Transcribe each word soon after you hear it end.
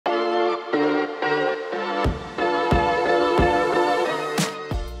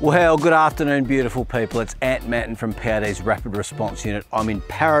Well, good afternoon, beautiful people. It's Manton from PRD's Rapid Response Unit. I'm in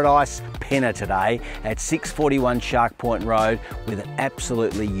Paradise, Penna today at 641 Shark Point Road with an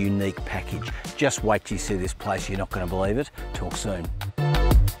absolutely unique package. Just wait till you see this place, you're not going to believe it. Talk soon.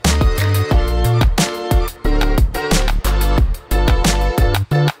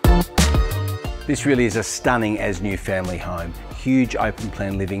 This really is a stunning as new family home. Huge open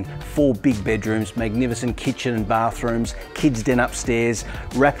plan living, 4 big bedrooms, magnificent kitchen and bathrooms, kids den upstairs,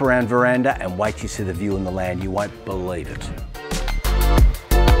 wraparound veranda, and wait till you see the view on the land, you won't believe it.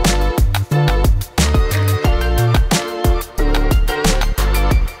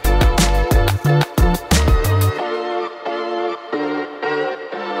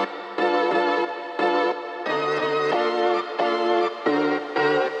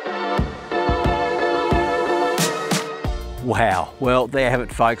 Wow, well there you have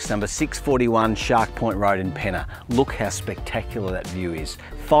it folks, number 641 Shark Point Road in Penna. Look how spectacular that view is.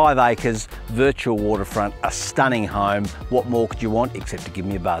 5 acres, virtual waterfront, a stunning home. What more could you want except to give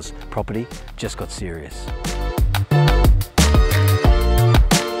me a buzz? Property just got serious.